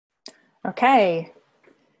Okay.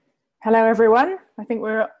 Hello, everyone. I think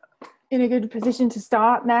we're in a good position to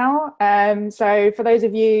start now. So for those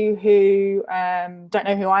of you who don't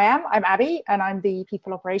know who I am, I'm Abby, and I'm the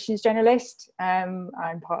People Operations Generalist. I'm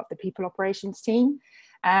part of the People Operations team.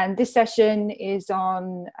 And this session is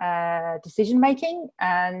on decision making,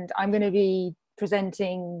 and I'm going to be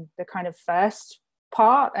presenting the kind of first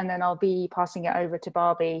part, and then I'll be passing it over to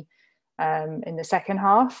Barbie in the second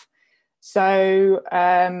half. So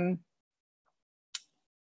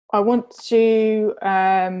I want to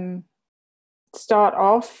start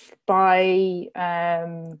off by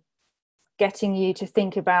getting you to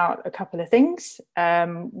think about a couple of things.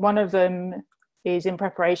 One of them is in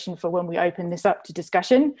preparation for when we open this up to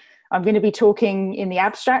discussion. I'm going to be talking in the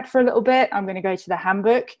abstract for a little bit. I'm going to go to the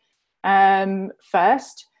handbook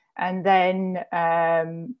first, and then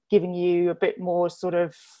giving you a bit more sort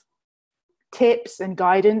of tips and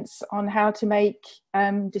guidance on how to make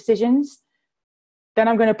decisions. Then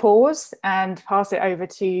I'm going to pause and pass it over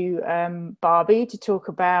to Barbie to talk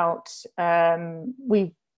about,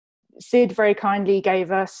 Sid very kindly gave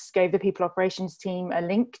the People Operations team a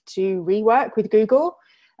link to rework with Google.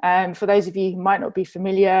 For those of you who might not be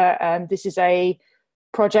familiar, this is a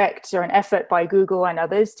project or an effort by Google and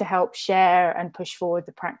others to help share and push forward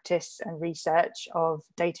the practice and research of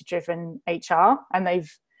data-driven HR. And they've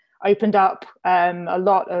opened up a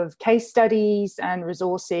lot of case studies and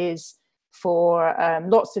resources for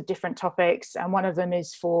lots of different topics, and one of them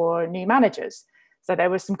is for new managers. So there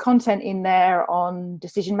was some content in there on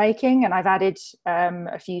decision making, and I've added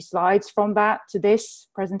a few slides from that to this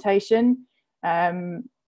presentation.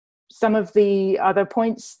 Some of the other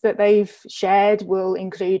points that they've shared will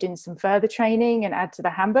include in some further training and add to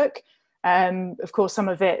the handbook. Of course, some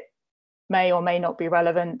of it may or may not be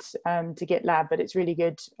relevant to GitLab, but it's really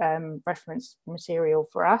good reference material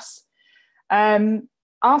for us.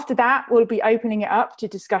 After that, we'll be opening it up to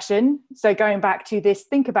discussion. So going back to this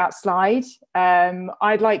think about slide,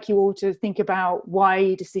 I'd like you all to think about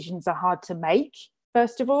why decisions are hard to make,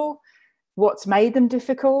 first of all, what's made them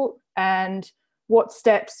difficult, and what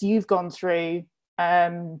steps you've gone through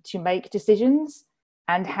to make decisions,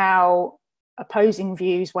 and how opposing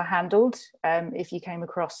views were handled if you came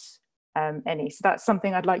across any. So that's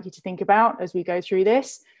something I'd like you to think about as we go through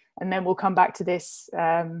this, and then we'll come back to this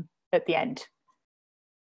at the end.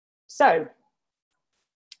 So,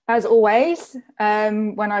 as always,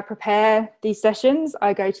 when I prepare these sessions,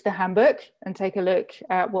 I go to the handbook and take a look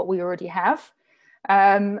at what we already have.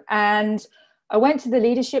 And I went to the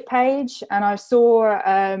leadership page, and I saw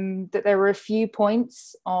that there were a few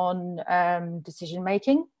points on decision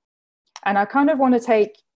making. And I kind of want to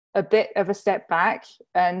take a bit of a step back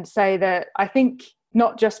and say that I think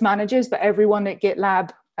not just managers, but everyone at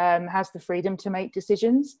GitLab has the freedom to make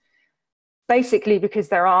decisions. Basically because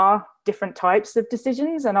there are different types of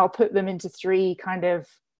decisions, and I'll put them into three kind of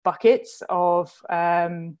buckets of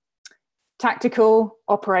tactical,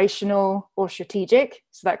 operational, or strategic.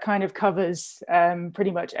 So that kind of covers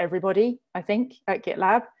pretty much everybody, I think, at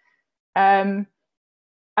GitLab. And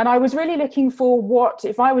I was really looking for what,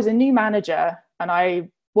 if I was a new manager and I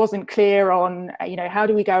wasn't clear on, how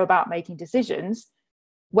do we go about making decisions,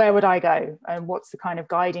 where would I go? And what's the kind of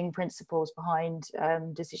guiding principles behind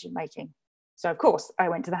decision making? So of course I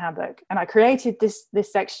went to the handbook, and I created this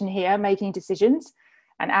section here, making decisions,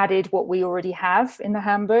 and added what we already have in the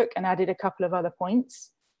handbook and added a couple of other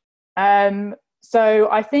points.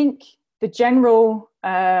 So I think the general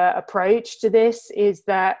approach to this is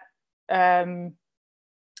that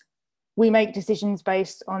we make decisions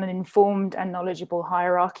based on an informed and knowledgeable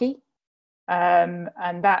hierarchy. And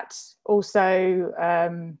that also,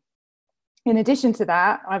 in addition to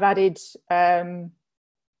that, I've added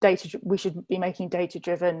we should be making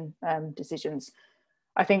data-driven decisions.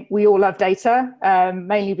 I think we all love data,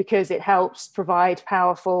 mainly because it helps provide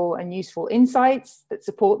powerful and useful insights that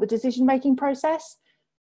support the decision-making process.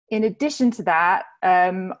 In addition to that,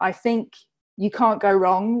 I think you can't go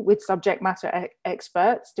wrong with subject matter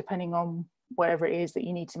experts, depending on whatever it is that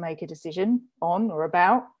you need to make a decision on or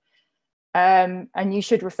about. And you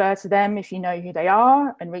should refer to them if you know who they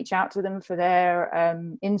are, and reach out to them for their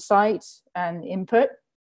insight and input.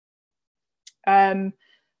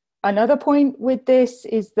 Another point with this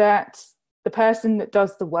is that the person that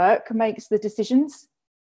does the work makes the decisions,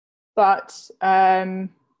 but I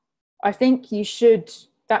think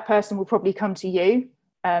that person will probably come to you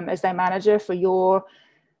as their manager for your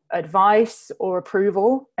advice or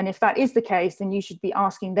approval. And if that is the case, then you should be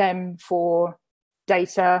asking them for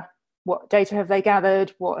data. What data have they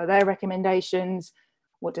gathered? What are their recommendations?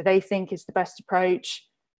 What do they think is the best approach?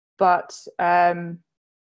 But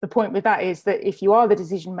the point with that is that if you are the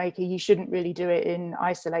decision maker, you shouldn't really do it in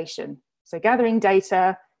isolation. So gathering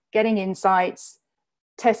data, getting insights,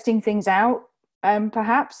 testing things out,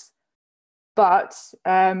 perhaps, but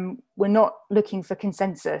we're not looking for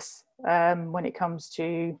consensus when it comes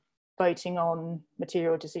to voting on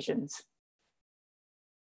material decisions.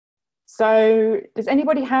 So does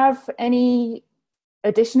anybody have any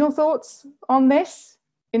additional thoughts on this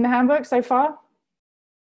in the handbook so far?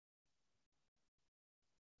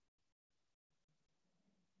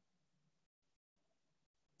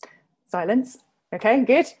 Silence. Okay,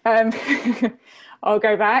 good. I'll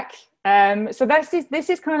go back. So this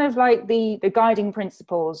is kind of like the guiding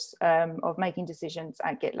principles of making decisions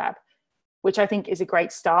at GitLab, which I think is a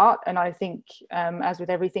great start. And I think, as with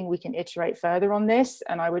everything, we can iterate further on this.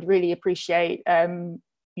 And I would really appreciate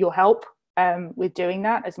your help with doing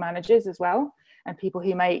that as managers as well, and people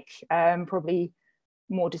who make probably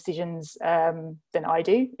more decisions than I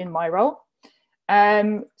do in my role.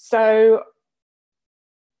 So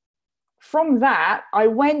from that, I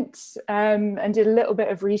went and did a little bit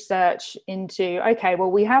of research into, okay,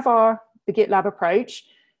 well, we have the GitLab approach,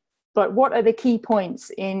 but what are the key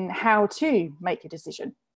points in how to make a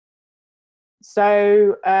decision?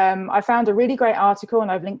 So I found a really great article,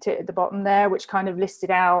 and I've linked it at the bottom there, which kind of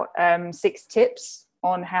listed out 6 tips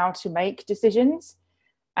on how to make decisions.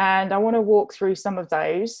 And I want to walk through some of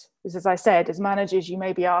those, because as I said, as managers, you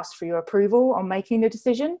may be asked for your approval on making the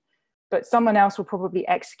decision, but someone else will probably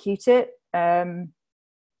execute it. And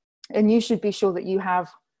you should be sure that you have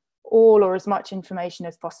all or as much information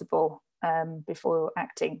as possible before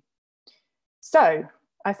acting. So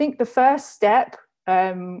I think the first step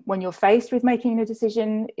when you're faced with making a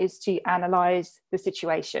decision is to analyze the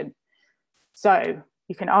situation. So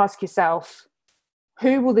you can ask yourself,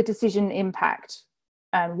 who will the decision impact?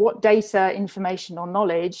 And what data, information, or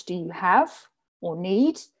knowledge do you have or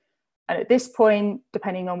need? And at this point,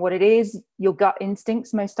 depending on what it is, your gut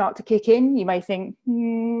instincts may start to kick in. You may think,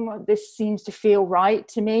 this seems to feel right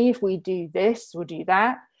to me if we do this or do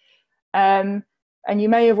that. And you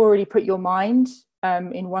may have already put your mind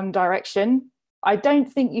in one direction. I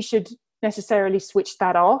don't think you should necessarily switch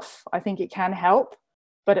that off. I think it can help.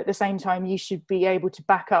 But at the same time, you should be able to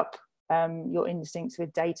back up your instincts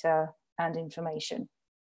with data and information.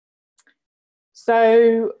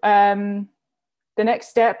 So the next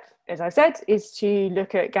step, as I said, is to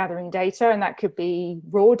look at gathering data, and that could be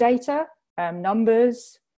raw data,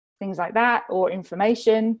 numbers, things like that, or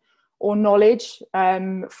information or knowledge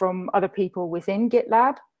from other people within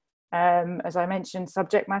GitLab. As I mentioned,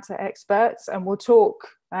 subject matter experts, and we'll talk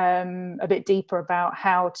a bit deeper about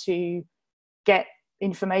how to get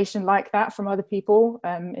information like that from other people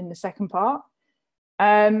in the second part.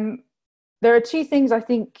 There are 2 things I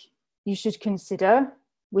think you should consider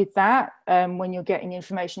with that when you're getting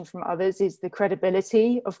information from others is the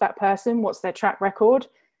credibility of that person. What's their track record?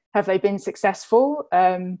 Have they been successful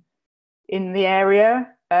in the area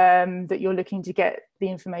that you're looking to get the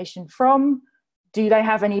information from? Do they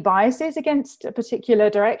have any biases against a particular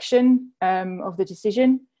direction of the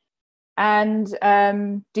decision? And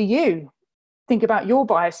do you think about your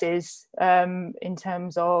biases in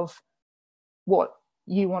terms of what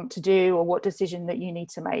you want to do or what decision that you need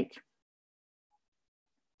to make?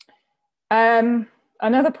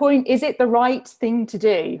 Another point, is it the right thing to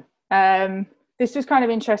do? This was kind of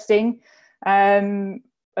interesting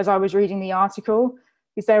as I was reading the article,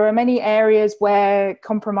 because there are many areas where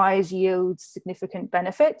compromise yields significant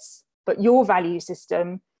benefits, but your value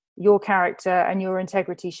system, your character, and your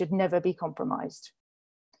integrity should never be compromised.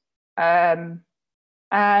 And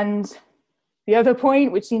the other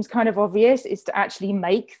point, which seems kind of obvious, is to actually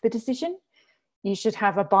make the decision. You should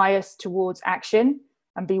have a bias towards action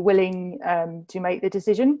and be willing to make the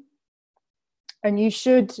decision. And you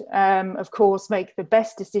should, of course, make the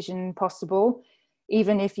best decision possible,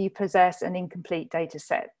 even if you possess an incomplete data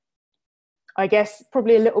set. I guess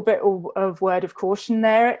probably a little bit of word of caution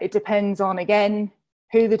there. It depends on, again,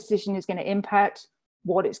 who the decision is going to impact,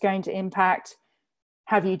 what it's going to impact.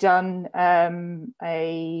 Have you done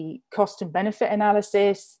a cost and benefit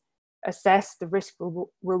analysis, assess the risk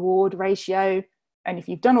reward ratio? And if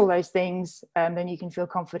you've done all those things, then you can feel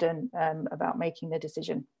confident about making the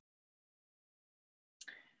decision.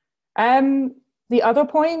 The other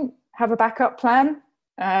point, have a backup plan.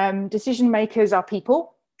 Decision makers are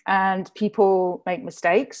people, and people make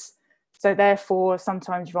mistakes. So therefore,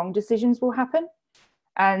 sometimes wrong decisions will happen.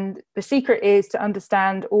 And the secret is to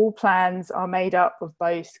understand all plans are made up of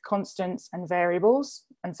both constants and variables,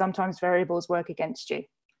 and sometimes variables work against you.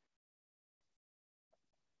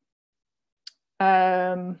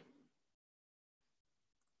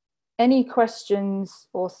 Any questions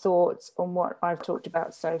or thoughts on what I've talked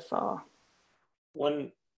about so far?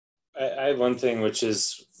 I have one thing, which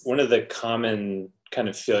is one of the common kind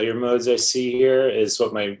of failure modes I see here is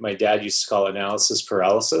what my dad used to call analysis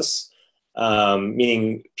paralysis.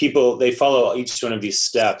 Meaning people, they follow each one of these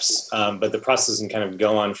steps, but the process can kind of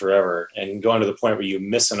go on forever and go on to the point where you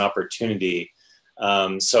miss an opportunity.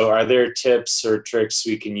 So are there tips or tricks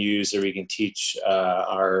we can use or we can teach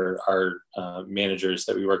our managers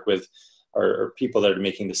that we work with or people that are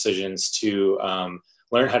making decisions to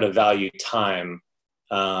learn how to value time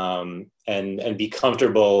and be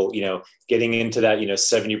comfortable, getting into that,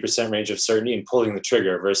 70% range of certainty and pulling the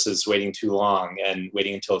trigger versus waiting too long and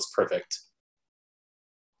waiting until it's perfect?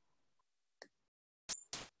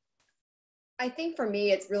 I think for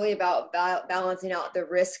me, it's really about balancing out the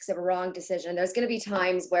risks of a wrong decision. There's going to be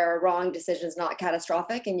times where a wrong decision is not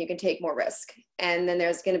catastrophic and you can take more risk. And then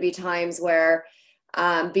there's going to be times where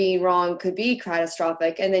being wrong could be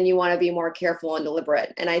catastrophic, and then you want to be more careful and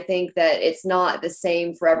deliberate. And I think that it's not the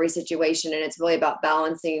same for every situation, and it's really about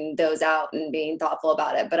balancing those out and being thoughtful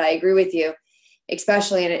about it. But I agree with you,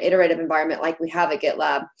 especially in an iterative environment like we have at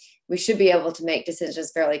GitLab, we should be able to make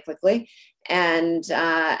decisions fairly quickly and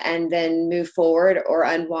then move forward or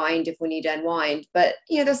unwind if we need to unwind. But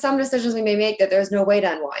there's some decisions we may make that there's no way to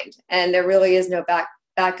unwind, and there really is no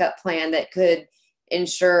backup plan that could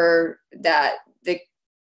ensure that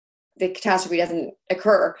the catastrophe doesn't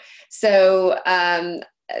occur. So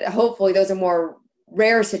hopefully those are more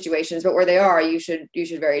rare situations, but where they are, you should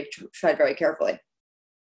tread very carefully.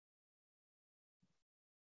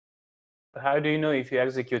 How do you know if you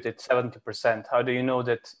execute it 70%? How do you know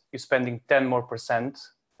that you're spending 10% more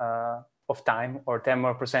of time or 10%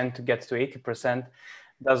 more to get to 80%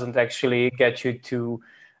 doesn't actually get you to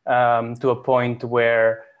a point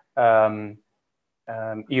where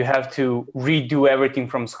you have to redo everything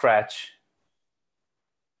from scratch?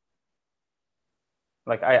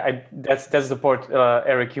 Like that's the part,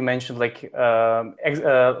 Eric, you mentioned, like make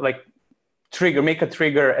a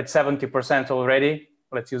trigger at 70% already.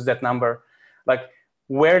 Let's use that number. Like,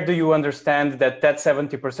 where do you understand that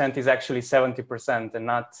 70% is actually 70% and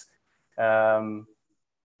not,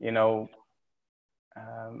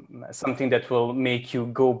 something that will make you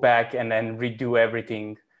go back and then redo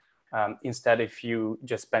everything? Instead, if you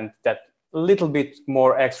just spend that little bit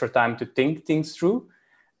more extra time to think things through,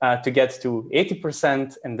 to get to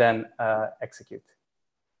 80% and then execute.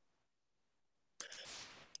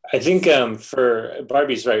 I think for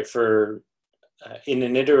Barbie's right, for in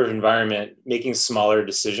an iterative environment, making smaller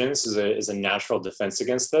decisions is a natural defense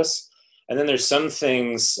against this. And then there's some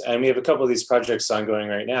things, and we have a couple of these projects ongoing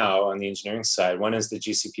right now on the engineering side. One is the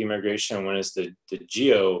GCP migration, one is the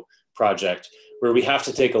Geo project, where we have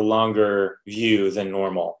to take a longer view than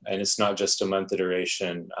normal. And it's not just a month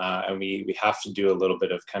iteration. And we have to do a little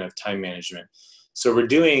bit of kind of time management. So we're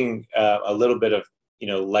doing a little bit of,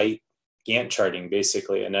 light Gantt charting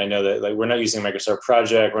basically. And I know that we're not using Microsoft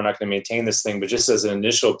Project, we're not going to maintain this thing, but just as an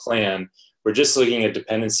initial plan, we're just looking at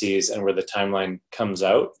dependencies and where the timeline comes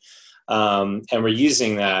out. And we're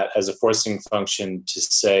using that as a forcing function to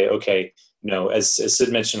say, okay, as Sid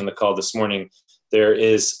mentioned in the call this morning, there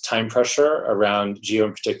is time pressure around Geo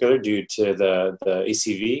in particular due to the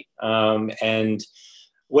ACV. And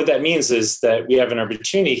what that means is that we have an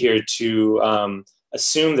opportunity here to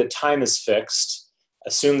assume that time is fixed,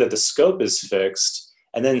 assume that the scope is fixed,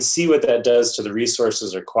 and then see what that does to the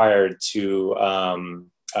resources required to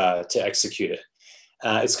execute it.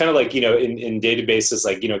 It's kind of like, in databases,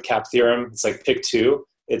 like, CAP theorem, it's like pick two.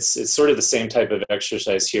 It's sort of the same type of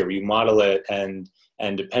exercise here, where you model it and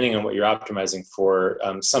depending on what you're optimizing for,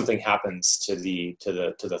 something happens to the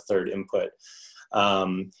third input.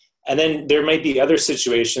 And then there might be other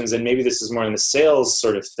situations, and maybe this is more in the sales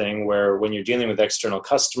sort of thing, where when you're dealing with external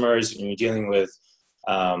customers and you're dealing with,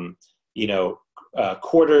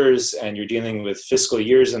 quarters and you're dealing with fiscal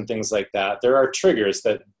years and things like that, there are triggers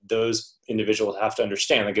that those individuals have to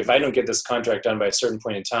understand. Like, if I don't get this contract done by a certain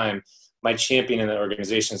point in time, my champion in that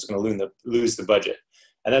organization is going to lose the budget.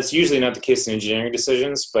 And that's usually not the case in engineering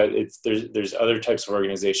decisions, but there's other types of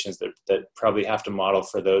organizations that probably have to model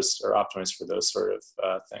for those or optimize for those sort of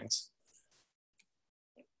things.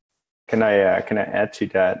 Can I add to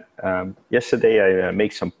that? Yesterday I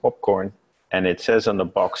made some popcorn, and it says on the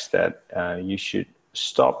box that you should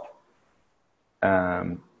stop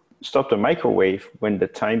the microwave when the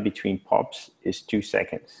time between pops is 2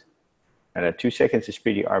 seconds. And that 2 seconds is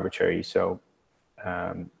pretty arbitrary. So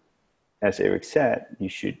as Eric said, you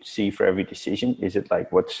should see for every decision, is it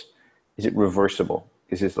reversible?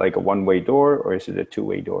 Is it like a one-way door, or is it a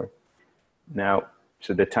two-way door? Now,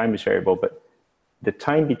 so the time is variable, but the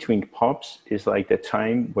time between pops is like the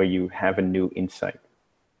time where you have a new insight.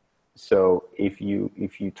 So if you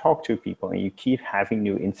talk to people and you keep having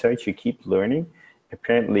new insights, you keep learning,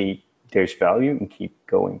 apparently there's value and keep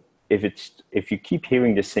going. If you keep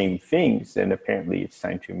hearing the same things, then apparently it's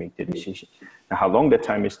time to make the decision. Now, how long that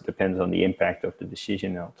time is depends on the impact of the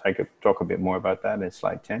decision. I'll talk a bit more about that in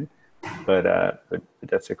slide 10, but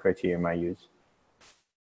that's a criteria I use.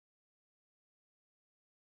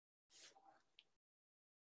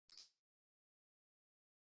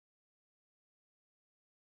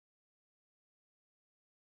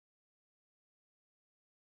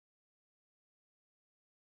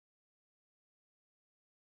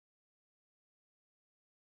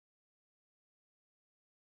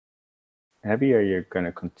 Abby, are you going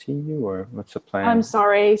to continue, or what's the plan? I'm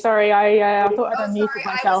sorry. I thought I'd unmuted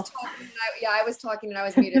myself. I was talking and I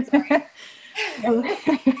was muted. Sorry.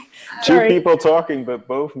 Two people talking, but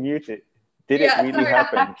both muted. Did it really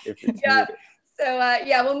happen if it's muted? So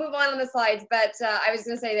we'll move on the slides, but I was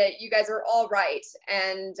going to say that you guys are all right,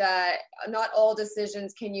 and not all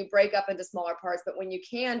decisions can you break up into smaller parts, but when you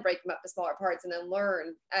can break them up to smaller parts and then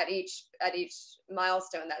learn at each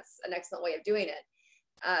milestone, that's an excellent way of doing it.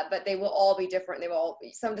 But they will all be different.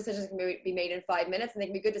 Some decisions can be made in 5 minutes and they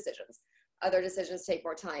can be good decisions. Other decisions take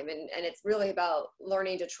more time. And it's really about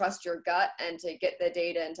learning to trust your gut and to get the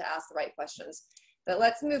data and to ask the right questions. But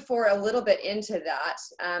let's move forward a little bit into that.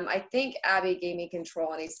 I think Abby gave me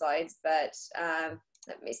control on these slides, but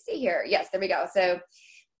let me see here. Yes, there we go. So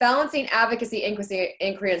balancing advocacy,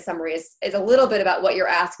 inquiry, and summary is a little bit about what you're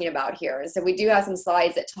asking about here. And so we do have some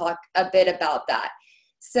slides that talk a bit about that.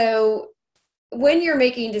 So when you're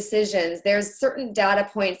making decisions, there's certain data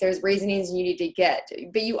points, there's reasonings you need to get,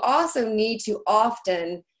 but you also need to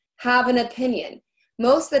often have an opinion.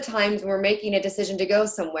 Most of the times when we're making a decision to go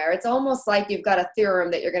somewhere, it's almost like you've got a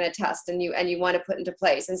theorem that you're going to test and you want to put into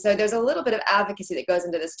place. And so there's a little bit of advocacy that goes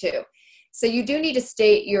into this too. So you do need to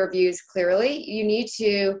state your views clearly. You need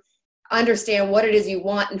to understand what it is you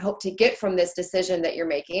want and hope to get from this decision that you're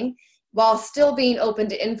making, while still being open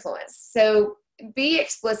to influence. So be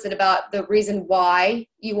explicit about the reason why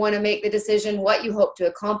you want to make the decision, what you hope to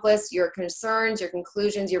accomplish, your concerns, your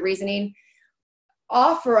conclusions, your reasoning.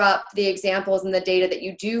 Offer up the examples and the data that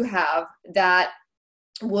you do have that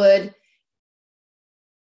would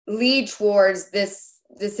lead towards this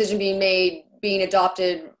decision being made, being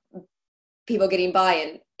adopted, people getting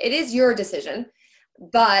buy-in. It is your decision,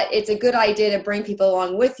 but it's a good idea to bring people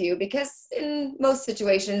along with you, because in most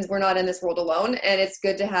situations, we're not in this world alone, and it's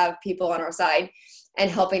good to have people on our side and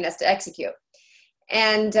helping us to execute.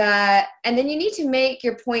 And then you need to make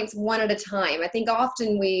your points one at a time. I think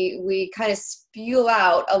often we kind of spew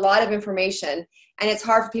out a lot of information, and it's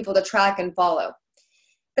hard for people to track and follow.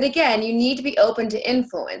 But again, you need to be open to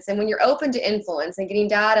influence. And when you're open to influence and getting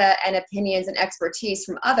data and opinions and expertise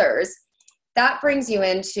from others, that brings you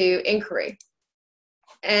into inquiry.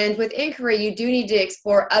 And with inquiry, you do need to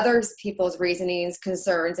explore other people's reasonings,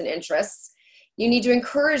 concerns, and interests. You need to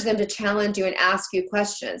encourage them to challenge you and ask you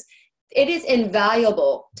questions. It is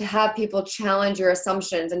invaluable to have people challenge your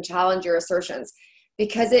assumptions and challenge your assertions,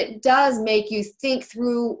 because it does make you think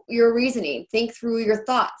through your reasoning, think through your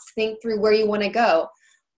thoughts, think through where you want to go.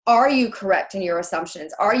 Are you correct in your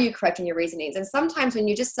assumptions? Are you correct in your reasonings? And sometimes when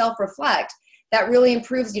you just self-reflect, that really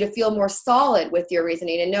improves you to feel more solid with your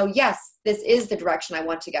reasoning and know, yes, this is the direction I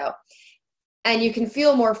want to go. And you can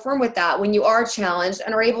feel more firm with that when you are challenged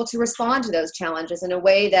and are able to respond to those challenges in a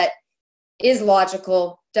way that is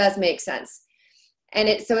logical, does make sense.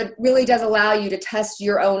 And so it really does allow you to test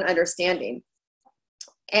your own understanding.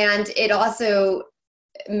 And it also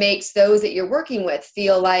makes those that you're working with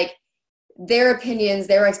feel like their opinions,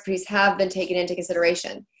 their expertise have been taken into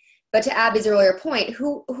consideration. But to Abby's earlier point,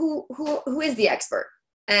 who is the expert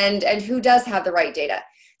and who does have the right data?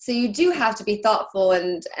 So you do have to be thoughtful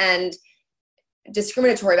and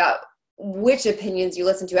discriminatory about which opinions you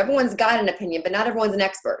listen to. Everyone's got an opinion, but not everyone's an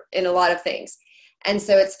expert in a lot of things. And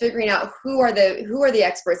so it's figuring out who are the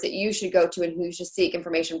experts that you should go to and who you should seek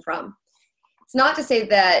information from. It's not to say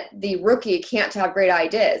that the rookie can't have great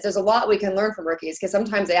ideas. There's a lot we can learn from rookies, because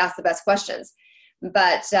sometimes they ask the best questions.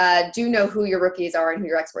 But do know who your rookies are and who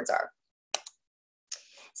your experts are.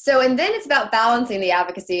 So, and then it's about balancing the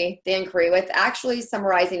advocacy, the inquiry, with actually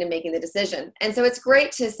summarizing and making the decision. And so it's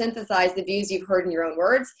great to synthesize the views you've heard in your own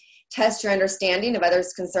words, test your understanding of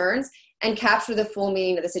others' concerns, and capture the full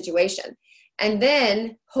meaning of the situation. And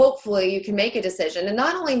then hopefully you can make a decision, and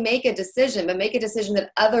not only make a decision, but make a decision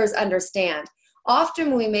that others understand. Often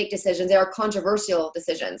when we make decisions, they are controversial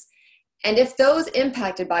decisions. And if those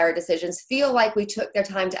impacted by our decisions feel like we took their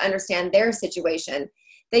time to understand their situation,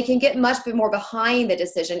 they can get much bit more behind the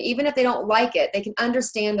decision. Even if they don't like it, they can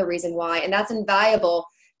understand the reason why, and that's invaluable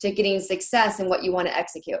to getting success in what you want to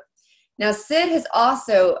execute. Now, Sid has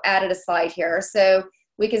also added a slide here, so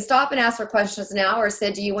we can stop and ask for questions now, or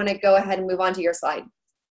Sid, do you want to go ahead and move on to your slide?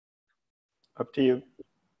 Up to you.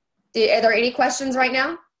 Are there any questions right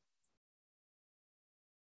now?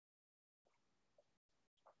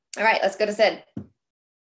 All right, let's go to Sid.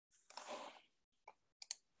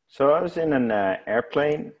 So I was in an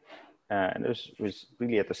airplane, and this was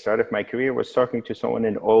really at the start of my career. I was talking to someone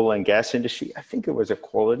in the oil and gas industry. I think it was a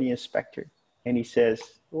quality inspector. And he says,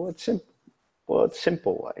 well, it's simple. Well, it's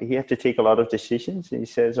simple. You have to take a lot of decisions. And he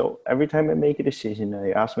says, oh, every time I make a decision,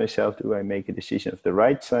 I ask myself, do I make a decision of the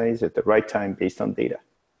right size at the right time based on data?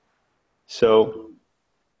 So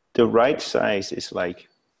the right size is like,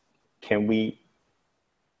 can we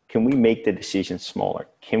make the decision smaller?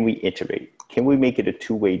 Can we iterate? Can we make it a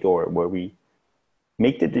two-way door where we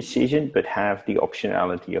make the decision but have the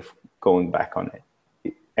optionality of going back on it?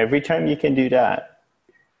 Every time you can do that,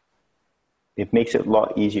 it makes it a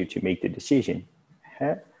lot easier to make the decision.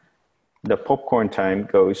 The popcorn time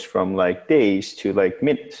goes from like days to like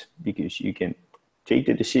minutes, because you can take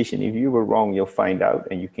the decision. If you were wrong, you'll find out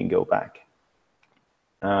and you can go back.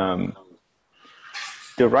 The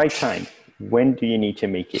right time, when do you need to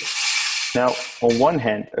make it? Now, on one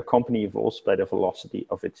hand, a company evolves by the velocity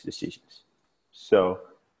of its decisions. So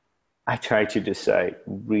I try to decide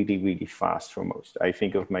really, really fast for most. I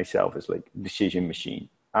think of myself as like decision machine.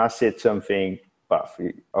 I said something, but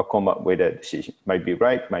I'll come up with a decision. Might be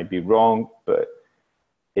right, might be wrong, but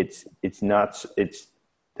it's the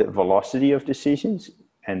velocity of decisions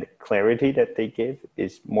and the clarity that they give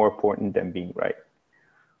is more important than being right.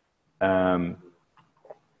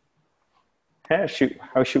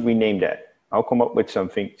 How should we name that? I'll come up with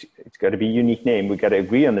something. It's got to be a unique name. We got to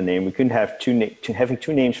agree on the name. We couldn't have having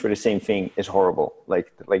two names for the same thing is horrible.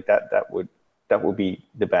 Like that. That would be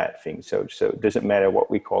the bad thing. So it doesn't matter what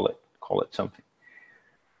we call it something.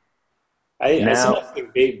 I sometimes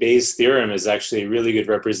think Bayes' theorem is actually a really good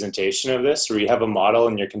representation of this, where you have a model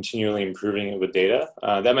and you're continually improving it with data.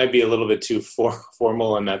 That might be a little bit too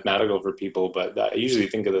formal and mathematical for people, but I usually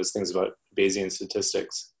think of those things about Bayesian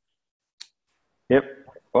statistics. Yep.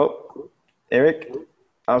 Well, Eric,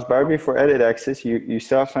 ask Barbie for edit access. You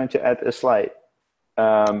still have time to add a slide.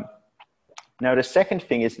 Now, the second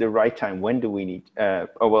thing is the right time. When do we need? I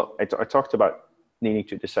talked about needing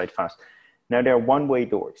to decide fast. Now, there are one-way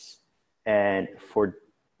doors. And for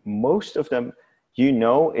most of them, you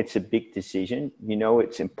know it's a big decision. You know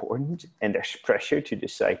it's important. And there's pressure to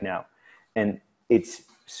decide now. And it's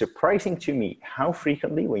surprising to me how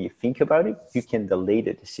frequently, when you think about it, you can delay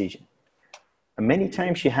the decision. And many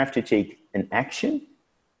times you have to take an action,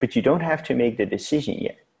 but you don't have to make the decision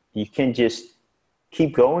yet. You can just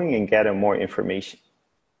keep going and gather more information.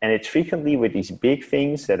 And it's frequently with these big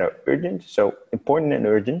things that are urgent, so important and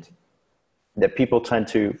urgent, that people tend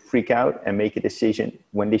to freak out and make a decision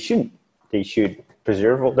when they shouldn't. They should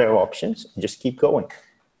preserve all their options and just keep going.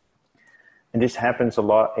 And this happens a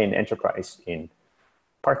lot in enterprise, in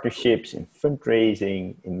partnerships, in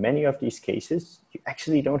fundraising. In many of these cases, you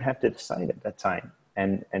actually don't have to decide at that time.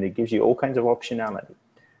 And it gives you all kinds of optionality.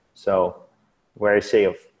 So where I say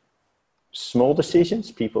of small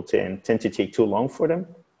decisions, people tend to take too long for them.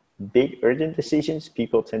 Big urgent decisions,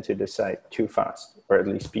 people tend to decide too fast, or at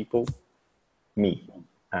least me.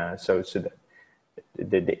 So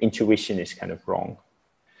the intuition is kind of wrong.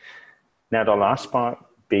 Now the last part,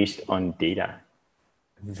 based on data,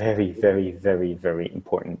 very, very, very, very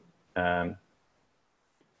important.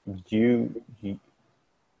 You're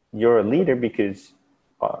a leader because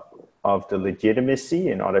of the legitimacy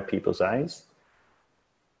in other people's eyes.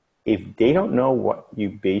 If they don't know what you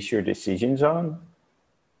base your decisions on,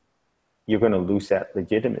 you're going to lose that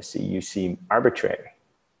legitimacy. You seem arbitrary.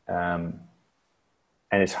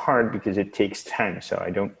 And it's hard because it takes time. So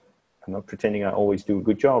I'm not pretending I always do a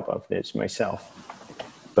good job of this myself.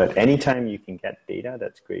 But anytime you can get data,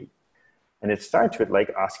 that's great. And it starts with like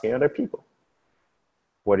asking other people,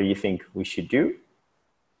 what do you think we should do?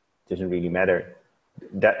 Doesn't really matter.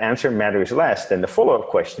 That answer matters less than the follow-up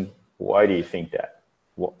question, why do you think that?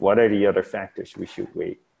 What are the other factors we should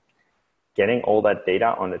weigh? Getting all that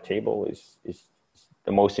data on the table is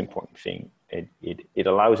the most important thing. It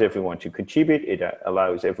allows everyone to contribute. It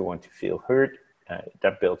allows everyone to feel heard.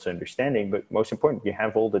 That builds understanding. But most important, you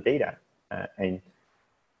have all the data. And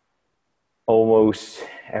almost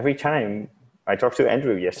every time, I talked to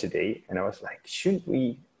Andrew yesterday, and I was like,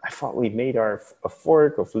 I thought we made a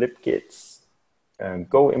fork of libkits,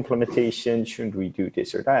 Go implementation, shouldn't we do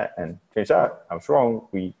this or that? And turns out I was wrong.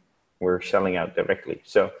 We we're selling out directly.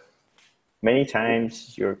 So many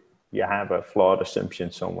times you have a flawed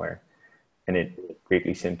assumption somewhere, and it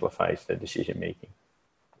greatly simplifies the decision making.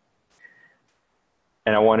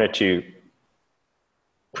 And I wanted to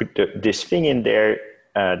put this thing in there,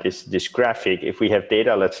 this graphic. If we have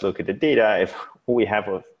data, let's look at the data. If we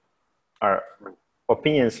have our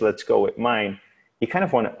opinions, let's go with mine. You kind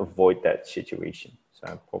of want to avoid that situation. So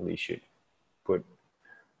I probably should put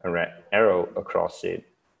a red arrow across it.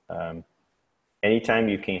 Anytime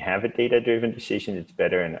you can have a data-driven decision, it's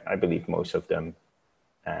better. And I believe most of them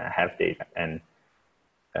have data. And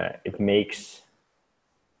it makes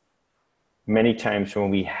many times when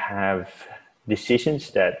we have decisions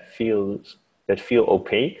that feel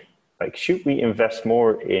opaque, like should we invest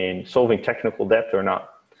more in solving technical debt or not?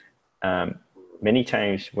 Many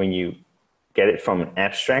times when you get it from an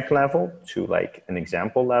abstract level to like an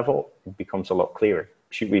example level, it becomes a lot clearer.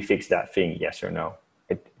 Should we fix that thing, yes or no?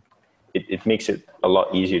 It makes it a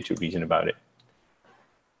lot easier to reason about it.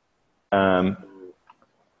 I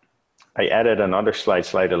added another slide,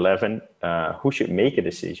 slide 11, who should make a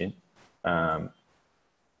decision?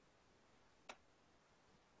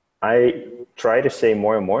 I try to say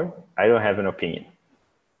more and more, I don't have an opinion.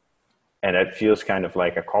 And that feels kind of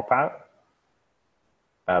like a cop-out,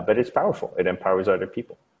 but it's powerful. It empowers other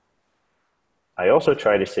people. I also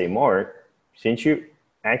try to say more, since you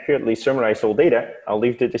accurately summarize all data, I'll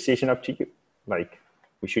leave the decision up to you. Like,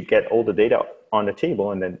 we should get all the data on the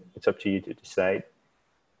table, and then it's up to you to decide.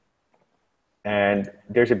 And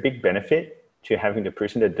there's a big benefit to having the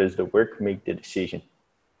person that does the work make the decision,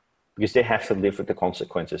 because they have to live with the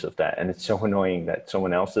consequences of that. And it's so annoying that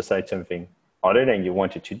someone else decides something other than you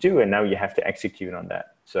wanted to do, and now you have to execute on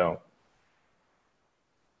that. So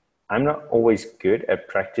I'm not always good at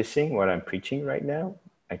practicing what I'm preaching right now.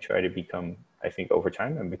 I try to become, I think over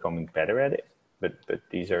time I'm becoming better at it, but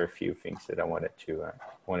these are a few things that I wanted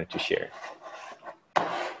to share.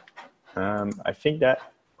 I think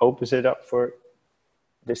that opens it up for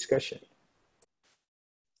discussion.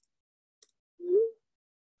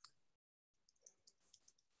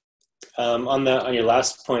 On your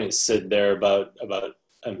last point, Sid, there about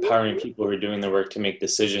empowering people who are doing the work to make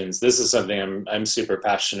decisions. This is something I'm super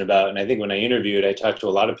passionate about, and I think when I interviewed, I talked to a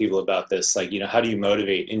lot of people about this. Like, how do you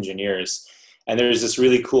motivate engineers? And there's this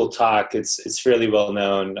really cool talk. It's fairly well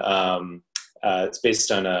known. It's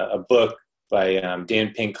based on a book by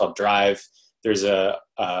Dan Pink called Drive. There's a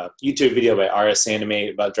YouTube video by RS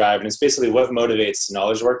Animate about Drive, and it's basically what motivates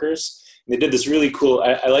knowledge workers. And they did this really cool,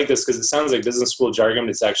 I like this because it sounds like business school jargon,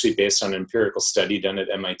 but it's actually based on an empirical study done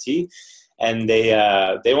at MIT. And they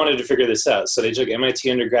wanted to figure this out. So they took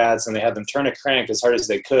MIT undergrads and they had them turn a crank as hard as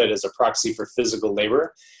they could as a proxy for physical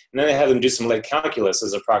labor. And then they had them do some light calculus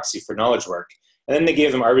as a proxy for knowledge work. And then they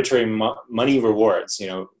gave them arbitrary money rewards,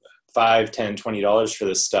 $5, $10, $20 for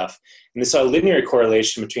this stuff. And they saw a linear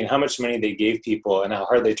correlation between how much money they gave people and how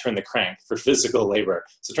hard they turned the crank for physical labor.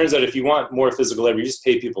 So it turns out if you want more physical labor, you just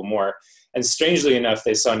pay people more. And strangely enough,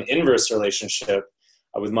 they saw an inverse relationship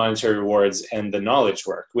with monetary rewards and the knowledge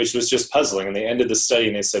work, which was just puzzling. And they ended the study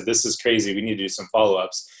and they said, this is crazy, we need to do some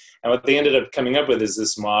follow-ups. And what they ended up coming up with is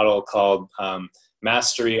this model called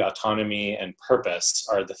mastery, autonomy, and purpose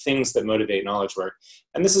are the things that motivate knowledge work.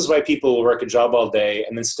 And this is why people will work a job all day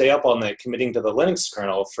and then stay up all night committing to the Linux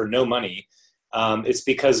kernel for no money. It's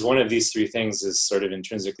because one of these three things is sort of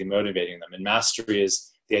intrinsically motivating them. And mastery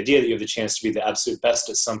is the idea that you have the chance to be the absolute best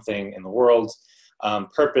at something in the world.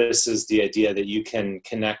 Purpose is the idea that you can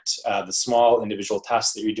connect the small individual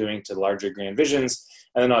tasks that you're doing to larger grand visions.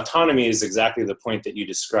 And then autonomy is exactly the point that you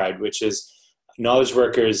described, which is knowledge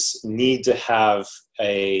workers need to have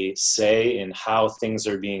a say in how things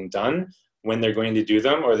are being done when they're going to do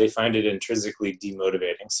them, or they find it intrinsically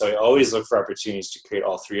demotivating. So I always look for opportunities to create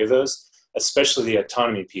all three of those, especially the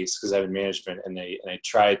autonomy piece, because I'm in management, and I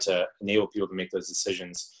try to enable people to make those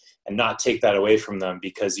decisions and not take that away from them,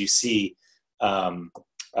 because you see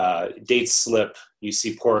dates slip, you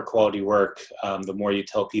see poor quality work, the more you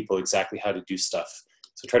tell people exactly how to do stuff.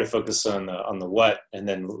 So try to focus on the what, and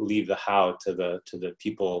then leave the how to the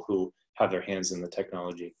people who have their hands in the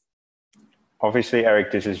technology. Obviously,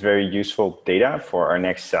 Eric, this is very useful data for our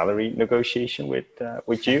next salary negotiation with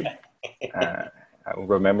you. I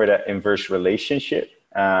remember that inverse relationship.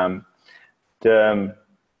 So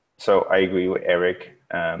I agree with Eric.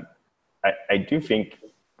 I do think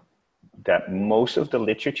that most of the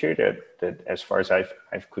literature that as far as I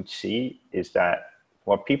could see, is that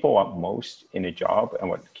what people want most in a job and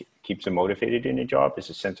what keeps them motivated in a job is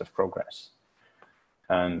a sense of progress.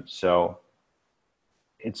 So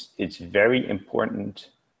it's very important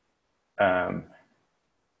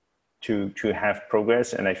to have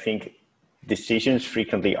progress. And I think decisions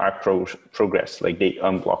frequently are progress, like they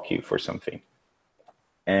unblock you for something.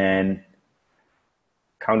 And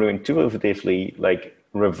counterintuitively, like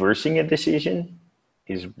reversing a decision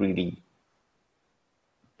is really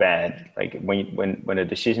bad. Like when a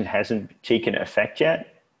decision hasn't taken effect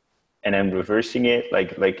yet, and then reversing it,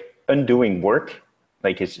 like undoing work,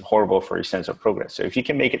 like it's horrible for your sense of progress. So if you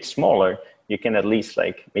can make it smaller, you can at least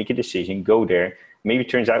like make a decision, go there. Maybe it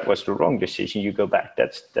turns out it was the wrong decision, you go back.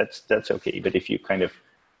 That's okay. But if you kind of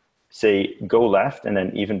say go left, and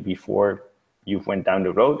then even before you went down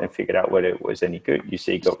the road and figured out whether it was any good, you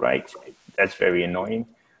say go right, that's very annoying.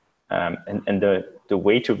 And the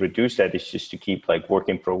way to reduce that is just to keep like work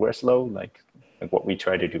in progress low, like what we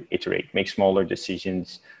try to do, iterate, make smaller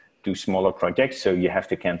decisions, do smaller projects. So you have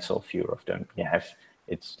to cancel fewer of them.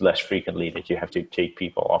 It's less frequently that you have to take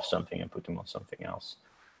people off something and put them on something else.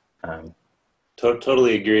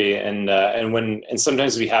 Totally agree. And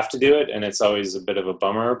sometimes we have to do it, and it's always a bit of a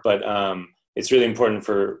bummer, but it's really important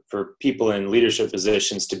for people in leadership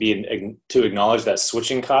positions to acknowledge that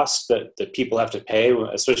switching cost that people have to pay,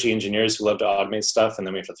 especially engineers who love to automate stuff, and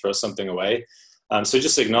then we have to throw something away. So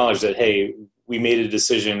just acknowledge that, hey, we made a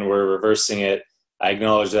decision, we're reversing it. I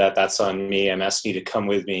acknowledge that that's on me. I'm asking you to come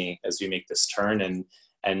with me as we make this turn,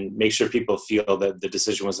 and make sure people feel that the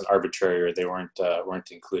decision wasn't arbitrary or they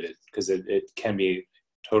weren't included, because it can be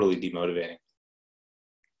totally demotivating.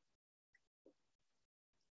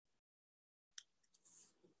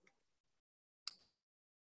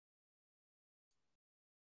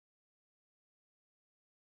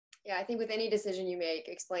 Yeah, I think with any decision you make,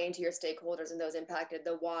 explain to your stakeholders and those impacted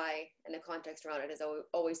the why and the context around it is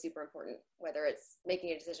always super important. Whether it's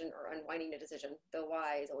making a decision or unwinding a decision, the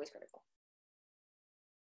why is always critical.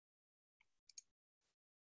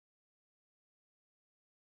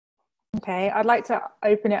 Okay, I'd like to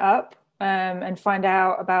open it up and find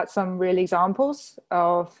out about some real examples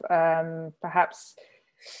of perhaps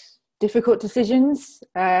difficult decisions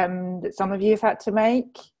that some of you have had to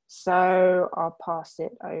make. So I'll pass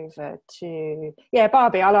it over to,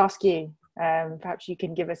 Barbie, I'll ask you. Perhaps you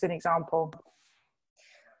can give us an example.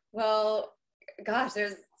 Well, gosh,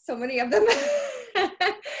 there's so many of them.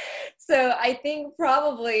 So I think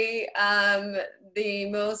probably one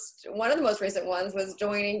of the most recent ones was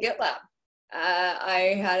joining GitLab.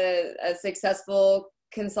 I had a successful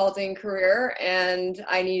consulting career, and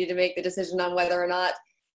I needed to make the decision on whether or not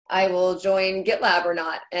I will join GitLab or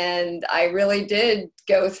not. And I really did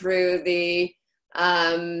go through the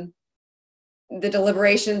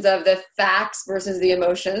deliberations of the facts versus the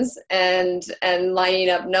emotions, and lining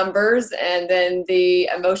up numbers, and then the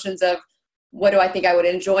emotions of what do I think I would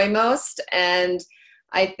enjoy most. And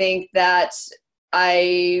I think that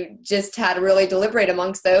I just had to really deliberate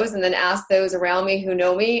amongst those, and then ask those around me who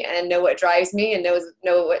know me and know what drives me and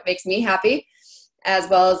know what makes me happy, as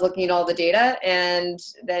well as looking at all the data. And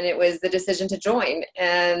then it was the decision to join.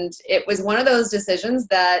 And it was one of those decisions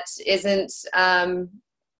that isn't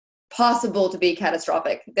possible to be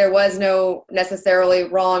catastrophic. There was no necessarily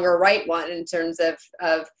wrong or right one in terms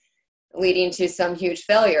of leading to some huge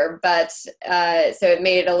failure. But so it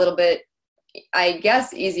made it a little bit, I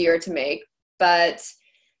guess, easier to make. But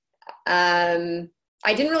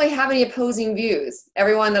I didn't really have any opposing views.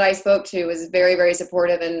 Everyone that I spoke to was very, very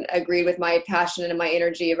supportive and agreed with my passion and my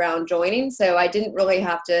energy around joining. So I didn't really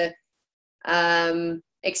have to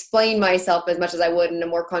explain myself as much as I would in a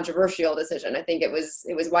more controversial decision. I think it was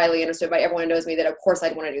widely understood by everyone who knows me that of course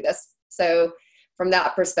I'd want to do this. So from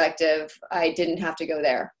that perspective, I didn't have to go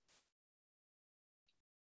there.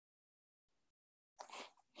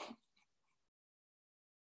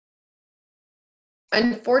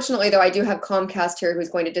 Unfortunately, though, I do have Comcast here who's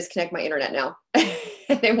going to disconnect my internet now.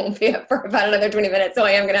 They won't be up for about another 20 minutes, so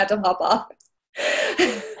I am going to have to hop off.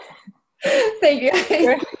 Thank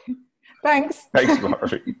you. Thanks. Thanks,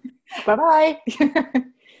 Marvin. Bye-bye.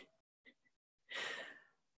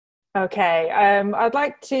 Okay, I'd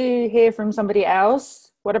like to hear from somebody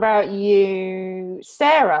else. What about you,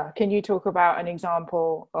 Sarah? Can you talk about an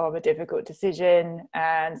example of a difficult decision?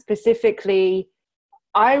 And specifically,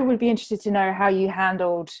 I would be interested to know how you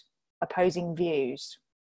handled opposing views.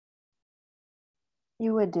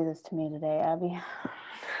 You would do this to me today, Abby.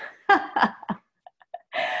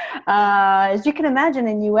 As you can imagine,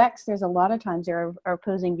 in UX, there's a lot of times there are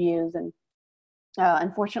opposing views, and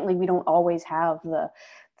unfortunately, we don't always have the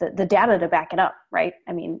data to back it up, right?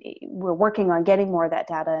 I mean, we're working on getting more of that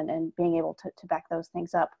data and being able to back those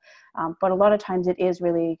things up. But a lot of times it is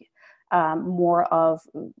really more of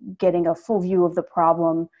getting a full view of the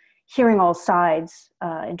problem, hearing all sides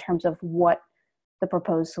in terms of what the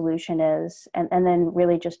proposed solution is, and then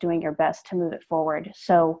really just doing your best to move it forward.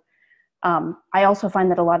 So I also find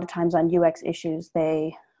that a lot of times on UX issues,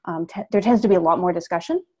 there tends to be a lot more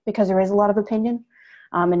discussion because there is a lot of opinion,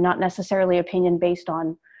 and not necessarily opinion based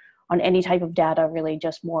on any type of data, really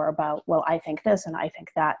just more about, well, I think this and I think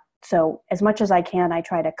that. So as much as I can, I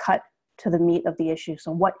try to cut to the meat of the issue.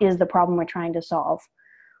 So what is the problem we're trying to solve?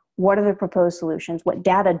 What are the proposed solutions? What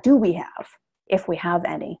data do we have, if we have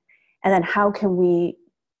any? And then how can we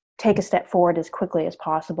take a step forward as quickly as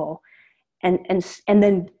possible and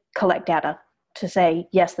then collect data to say,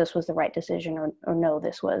 yes, this was the right decision, or no,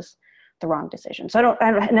 this was the wrong decision. So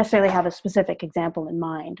I don't necessarily have a specific example in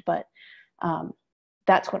mind, but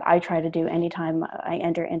that's what I try to do anytime I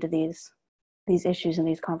enter into these issues and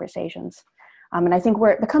these conversations. And I think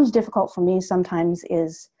where it becomes difficult for me sometimes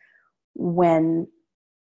is when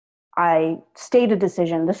I state a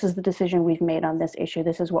decision, this is the decision we've made on this issue,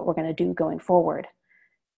 this is what we're going to do going forward.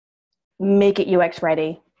 Make it UX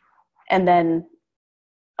ready. And then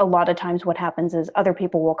a lot of times what happens is other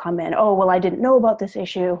people will come in, oh, well, I didn't know about this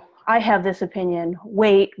issue. I have this opinion,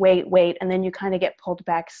 wait. And then you kind of get pulled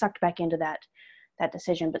back, sucked back into that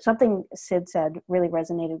decision. But something Sid said really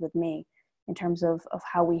resonated with me in terms of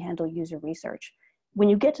how we handle user research. When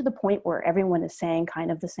you get to the point where everyone is saying kind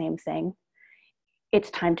of the same thing, it's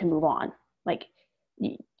time to move on. Like,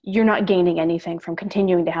 you're not gaining anything from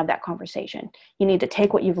continuing to have that conversation. You need to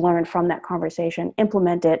take what you've learned from that conversation,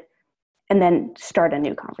 implement it, and then start a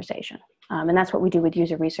new conversation. And that's what we do with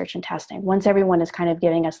user research and testing. Once everyone is kind of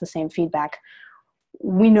giving us the same feedback,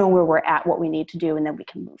 we know where we're at, what we need to do, and then we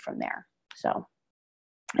can move from there. So,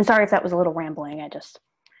 and sorry if that was a little rambling.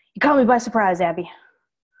 You caught me by surprise, Abby.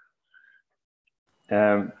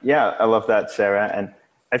 Yeah, I love that, Sarah. And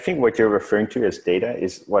I think what you're referring to as data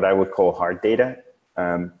is what I would call hard data.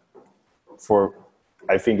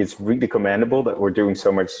 I think it's really commendable that we're doing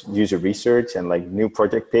so much user research and like new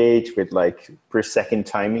project page with like per second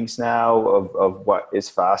timings now of what is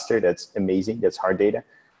faster. That's amazing. That's hard data.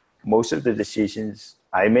 Most of the decisions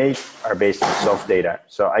I make are based on soft data.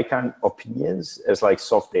 So I count opinions as like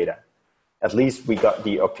soft data. At least we got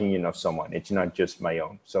the opinion of someone. It's not just my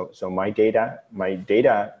own. So my data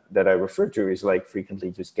that I refer to is like frequently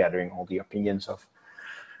just gathering all the opinions of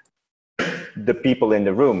the people in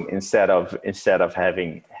the room instead of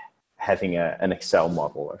having an Excel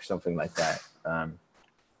model or something like that.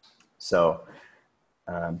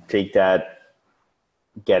 Take that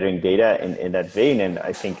gathering data in that vein, and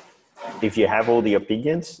I think if you have all the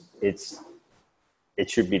opinions, it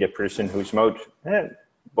should be the person who's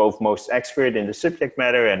both most expert in the subject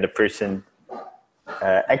matter and the person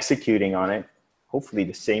executing on it, hopefully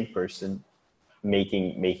the same person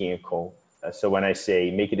making a call. So when I say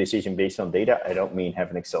make a decision based on data, I don't mean have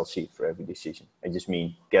an Excel sheet for every decision. I just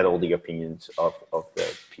mean get all the opinions of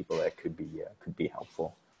the people that could be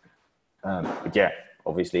helpful. But yeah,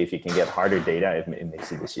 obviously, if you can get harder data, it makes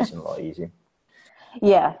the decision a lot easier.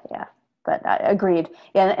 Yeah, but I agreed.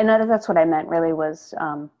 Yeah, and that's what I meant really was,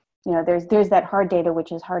 there's that hard data,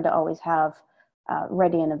 which is hard to always have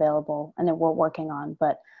ready and available, and that we're working on.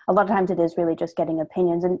 But a lot of times it is really just getting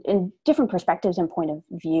opinions and different perspectives and point of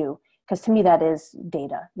view. Because to me, that is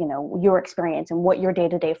data, your experience and what your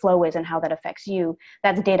day-to-day flow is and how that affects you.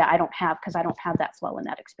 That's data I don't have because I don't have that flow and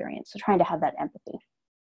that experience. So trying to have that empathy.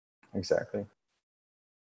 Exactly.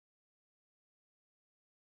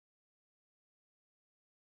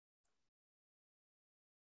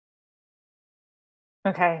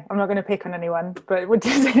 Okay, I'm not going to pick on anyone, but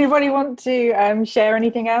does anybody want to share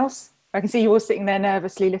anything else? I can see you all sitting there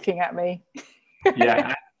nervously looking at me.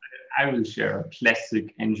 Yeah, I will share a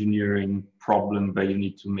classic engineering problem where you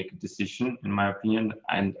need to make a decision, in my opinion,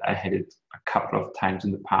 and I had it a couple of times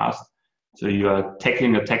in the past. So you are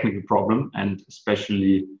tackling a technical problem, and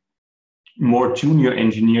especially more junior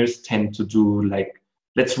engineers tend to do like,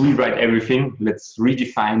 let's rewrite everything, let's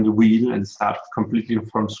redefine the wheel and start completely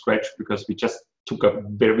from scratch because we just took a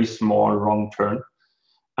very small wrong turn.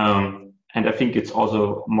 And I think it's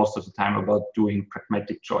also most of the time about doing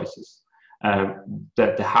pragmatic choices.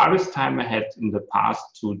 That the hardest time I had in the past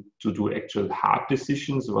to do actual hard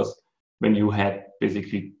decisions was when you had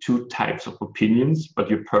basically two types of opinions, but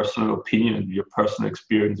your personal opinion and your personal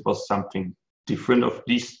experience was something different of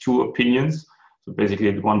these two opinions. So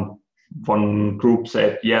basically one group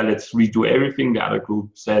said, yeah, let's redo everything. The other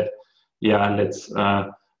group said, yeah, let's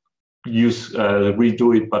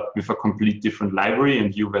redo it, but with a complete different library.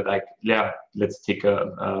 And you were like, yeah, let's take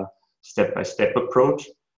a step-by-step approach.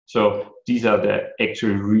 So these are the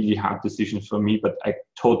actually really hard decisions for me, but I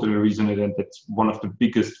totally resonate, and that's one of the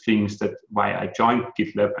biggest things that why I joined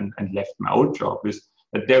GitLab and left my old job is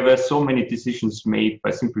that there were so many decisions made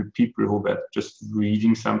by simply people who were just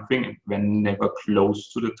reading something and were never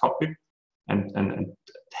close to the topic, and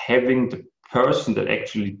having the person that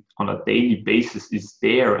actually on a daily basis is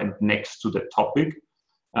there and next to the topic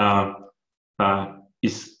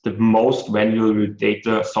is the most valuable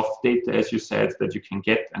data, soft data, as you said, that you can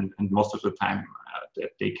get, and most of the time that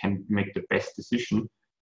they can make the best decision.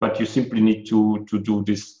 But you simply need to do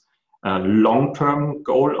this long-term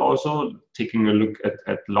goal also, taking a look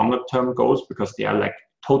at longer-term goals, because they are like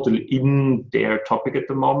totally in their topic at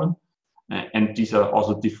the moment. And these are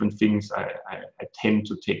also different things I tend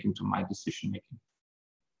to take into my decision-making.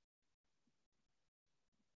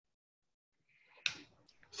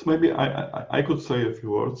 So maybe I could say a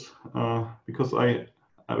few words, because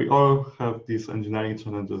we all have these engineering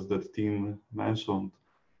challenges that Tim mentioned,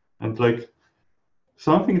 and like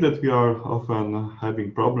something that we are often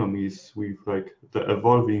having problem is with like the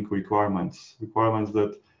evolving requirements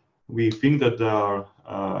that we think that they are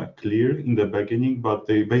clear in the beginning, but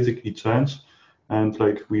they basically change. And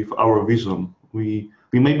like with our vision, we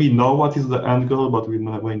maybe know what is the end goal, but we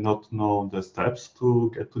may not know the steps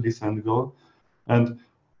to get to this end goal. And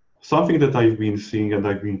something that I've been seeing and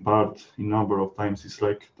I've been part in a number of times is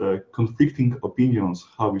like the conflicting opinions,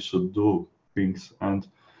 how we should do things. And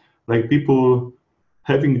like people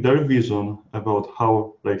having their vision about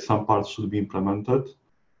how like some parts should be implemented,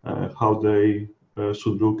 how they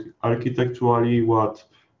should look architecturally, what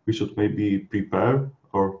we should maybe prepare,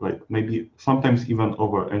 or like maybe sometimes even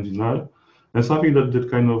over engineer. And something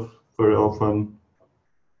that kind of very often,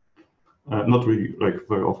 not really like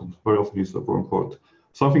very often is the wrong word.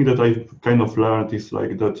 Something that I kind of learned is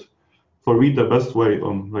like that for me, the best way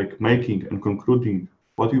on like making and concluding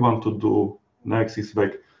what we want to do next is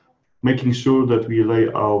like making sure that we lay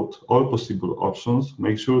out all possible options,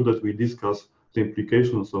 make sure that we discuss the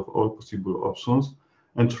implications of all possible options,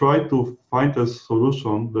 and try to find a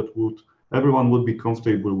solution that everyone would be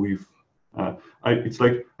comfortable with. It's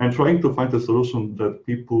like I'm trying to find a solution that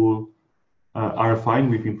people are fine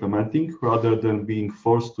with implementing, rather than being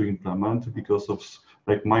forced to implement because of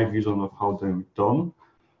like my vision of how they're done.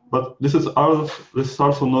 But this is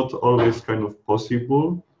also not always kind of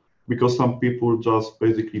possible, because some people just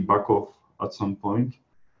basically back off at some point.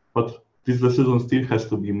 But this decision still has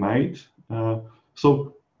to be made.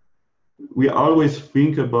 So we always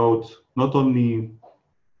think about not only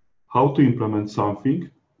how to implement something,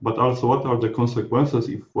 but also what are the consequences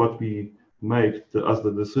if what we make as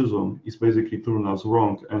the decision is basically turn us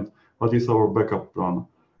wrong, and what is our backup plan.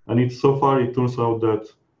 And so far it turns out that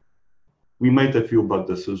we made a few bad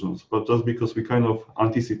decisions, but just because we kind of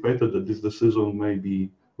anticipated that this decision may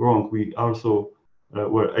be wrong, we also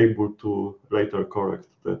were able to later correct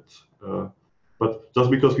that. But just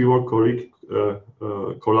because we work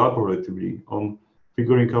collaboratively on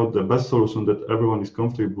figuring out the best solution that everyone is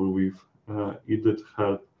comfortable with, it did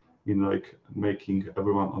help in like making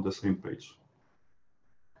everyone on the same page.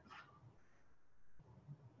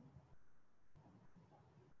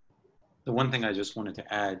 The one thing I just wanted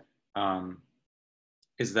to add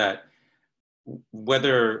is that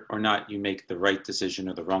whether or not you make the right decision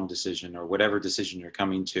or the wrong decision or whatever decision you're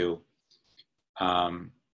coming to,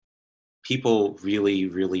 people really,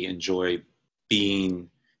 really enjoy being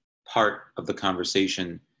part of the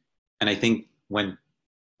conversation. And I think when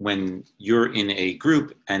you're in a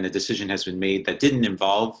group and a decision has been made that didn't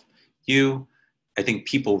involve you, I think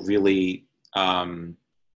people really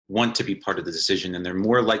want to be part of the decision, and they're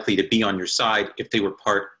more likely to be on your side if they were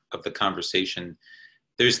part of the conversation.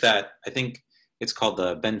 There's that, I think it's called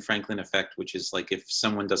the Ben Franklin effect, which is like if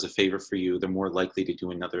someone does a favor for you, they're more likely to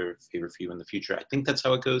do another favor for you in the future. I think that's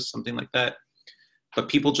how it goes, something like that. But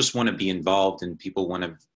people just want to be involved, and people want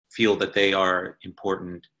to feel that they are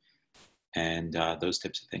important, and those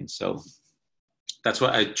types of things. So that's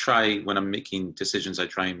what I try when I'm making decisions. I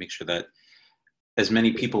try and make sure that as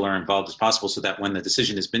many people are involved as possible, so that when the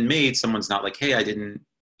decision has been made, someone's not like, hey, I didn't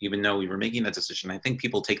even know we were making that decision. I think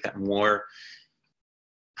people take that more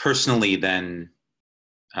personally than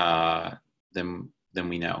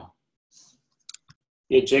we know.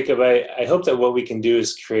 Yeah, Jacob, I hope that what we can do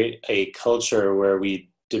is create a culture where we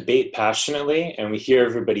debate passionately and we hear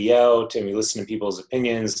everybody out and we listen to people's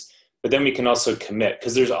opinions, but then we can also commit,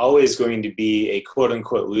 because there's always going to be a quote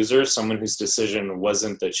unquote loser, someone whose decision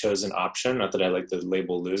wasn't the chosen option. Not that I like the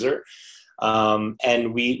label loser.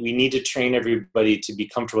 And we need to train everybody to be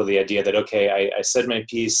comfortable with the idea that, okay, I said my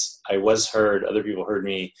piece, I was heard, other people heard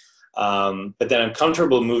me, but then I'm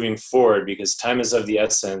comfortable moving forward because time is of the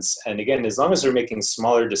essence. And again, as long as they're making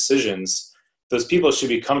smaller decisions, those people should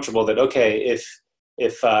be comfortable that, okay, if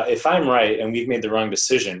if I'm right and we've made the wrong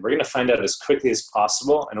decision, we're going to find out as quickly as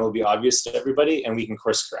possible, and it will be obvious to everybody, and we can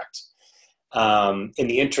course correct. In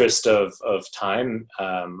the interest of time,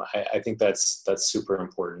 I think that's super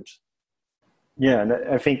important. Yeah, and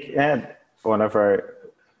I think one of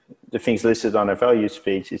the things listed on our values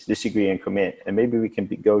page is disagree and commit. And maybe we can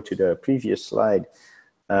go to the previous slide.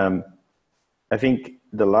 I think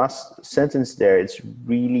the last sentence there, it's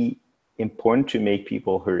really important to make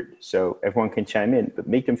people heard. So everyone can chime in, but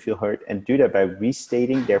make them feel heard, and do that by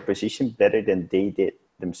restating their position better than they did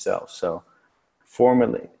themselves. So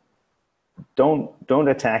formally, don't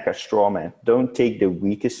attack a straw man. Don't take the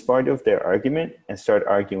weakest part of their argument and start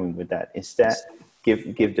arguing with that. Instead,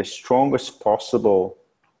 give the strongest possible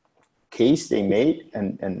case they made,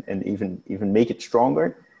 and even make it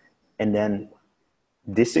stronger, and then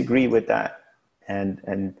disagree with that.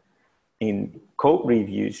 And in code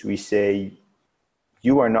reviews, we say,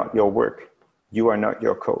 you are not your work, you are not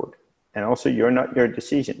your code, and also you're not your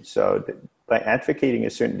decision. So by advocating a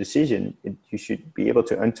certain decision, you should be able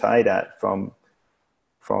to untie that from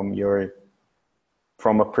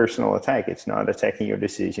a personal attack. It's not attacking your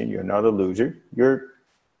decision. You're not a loser.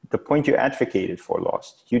 The point you advocated for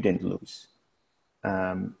lost. You didn't lose,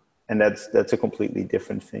 and that's a completely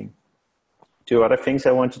different thing. Two other things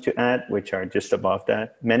I wanted to add, which are just above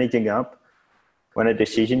that: managing up. When a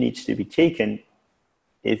decision needs to be taken,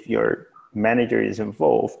 if your manager is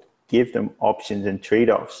involved, give them options and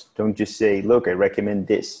trade-offs. Don't just say, look, I recommend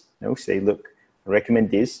this. No, say, look, I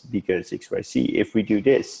recommend this because XYZ. If we do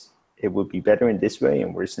this, it would be better in this way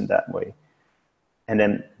and worse in that way. And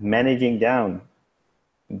then managing down,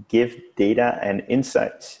 give data and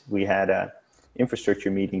insights. We had an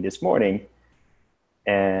infrastructure meeting this morning,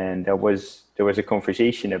 and there was a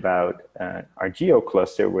conversation about our geo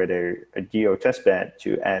cluster, whether a geo testbed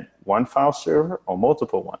to add one file server or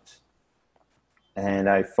multiple ones. And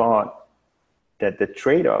I thought that the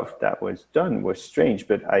trade-off that was done was strange,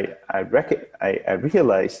 but I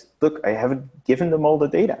realized, look, I haven't given them all the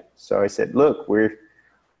data. So I said, look,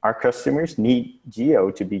 our customers need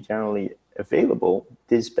geo to be generally available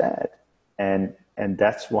this bad, and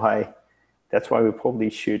that's why we probably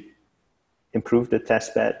should improve the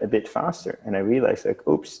testbed a bit faster. And I realized, like,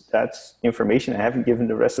 oops, that's information I haven't given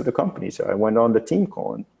the rest of the company. So I went on the team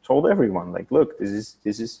call and told everyone, like, look, this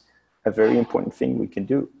is a very important thing we can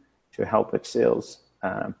do to help with sales.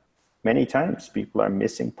 Many times people are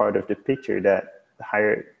missing part of the picture that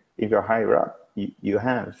if you're higher up, you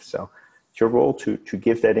have. So it's your role to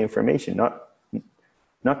give that information,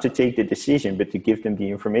 not to take the decision, but to give them the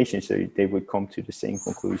information so they would come to the same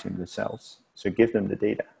conclusion themselves. So give them the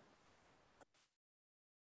data.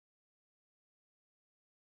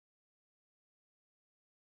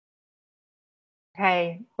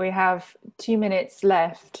 Okay, we have 2 minutes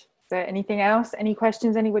left. Is there anything else? Any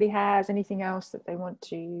questions anybody has? Anything else that they want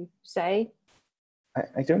to say?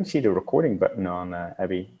 I don't see the recording button on,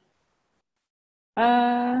 Abby.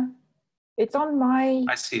 It's on my...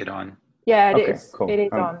 I see it on. Yeah, Okay, is. cool. It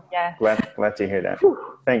is on, yeah. Glad to hear that.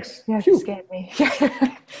 Whew. Thanks. Yeah, it scared me. I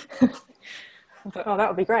thought, oh, that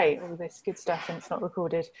would be great. All this good stuff, and it's not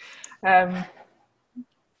recorded.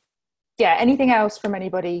 Yeah, anything else from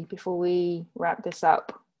anybody before we wrap this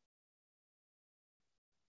up?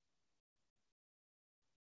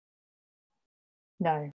 No.